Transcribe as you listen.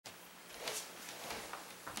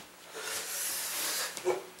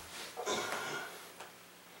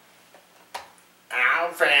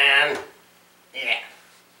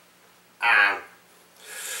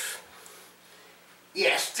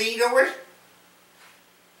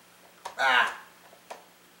uh,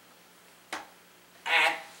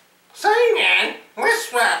 Simon,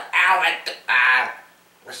 what's Albert,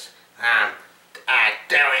 was,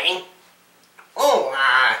 doing? Oh,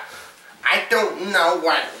 I don't know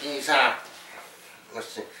what he's, let's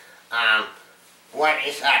see, what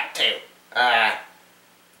he's up to.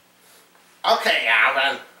 Okay,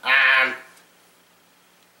 Alvin,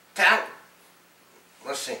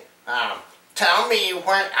 let's see, tell me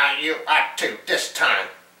what are you up to this time?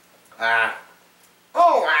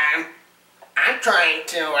 I'm trying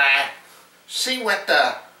to, see what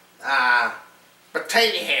the,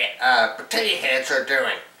 potato heads are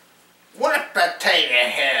doing. What potato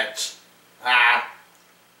heads? I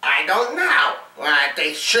don't know.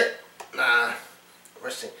 They should,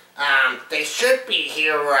 let's see, they should be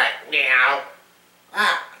here right now.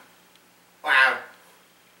 Well,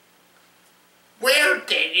 where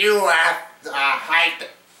did you, hide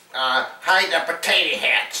the potato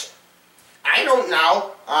heads? I don't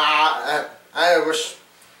know.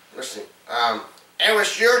 It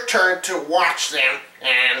was your turn to watch them,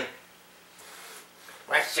 and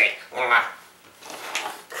let's see.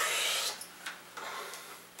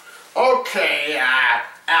 Okay,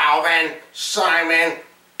 Alvin, Simon,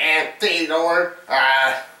 and Theodore,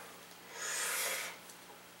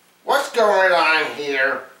 what's going on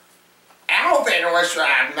here? Alvin was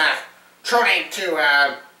trying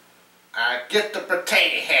to get the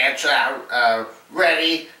potato heads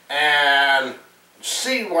ready and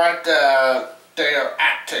see what they're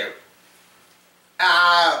up to.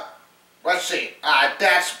 Let's see.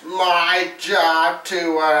 That's my job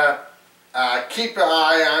to keep an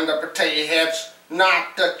eye on the potato heads,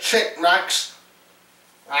 not the chipmunks.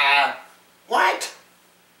 What?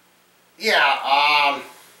 Yeah.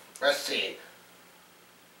 Let's see.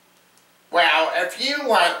 Well, if you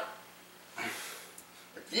want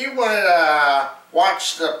to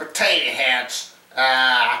watch the potato heads,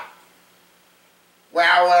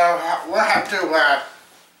 well, we'll have to,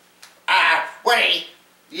 wait,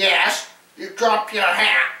 yes, you dropped your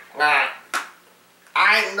hat.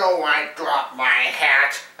 I know I dropped my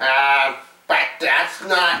hat, but that's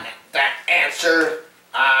not the answer,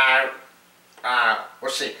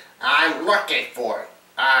 let's see, I'm looking for it.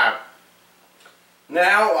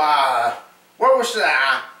 Now, what was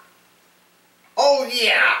that? Oh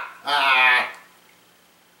yeah,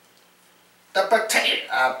 the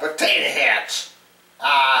potato heads.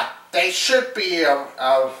 They should be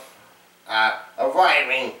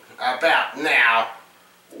arriving about now.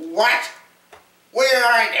 What? Where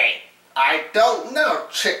are they? I don't know,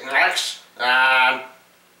 chipmunks.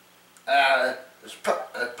 It's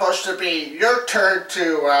supposed to be your turn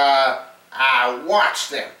to watch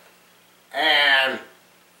them. And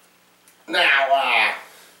now,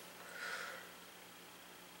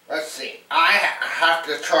 let's see. I have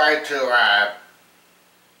to try to,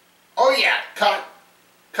 oh yeah,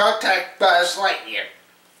 contact Buzz Lightyear.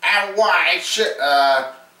 And why should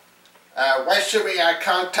we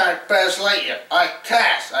contact Buzz Lightyear?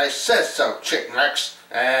 I said so, chipmunks.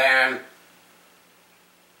 And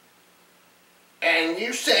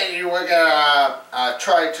you said you were gonna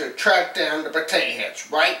try to track down the potato heads,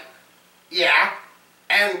 right? Yeah.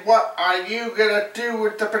 And what are you gonna do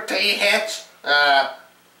with the potato heads? I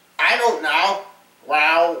don't know.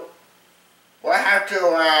 Well, we'll have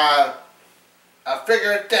to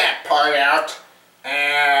figure that part out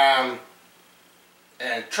and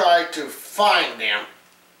try to find them.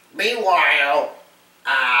 Meanwhile,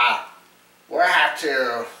 we'll have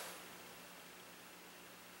to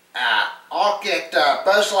I'll get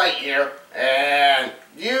Buzz Lightyear, and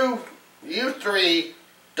you three,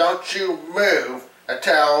 don't you move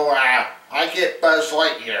until I get Buzz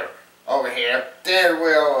Lightyear over here. Then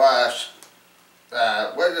we'll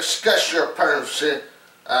discuss your purpose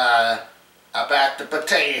about the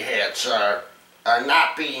potato heads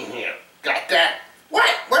not being here. Got that?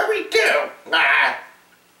 What? What do we do?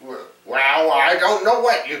 Well, I don't know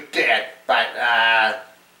what you did, but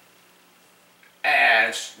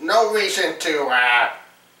there's no reason to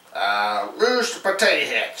lose the potato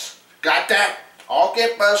heads. Got that? I'll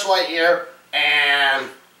get Buzz Lightyear, and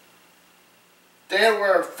then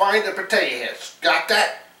we'll find the potato heads. Got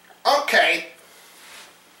that? Okay.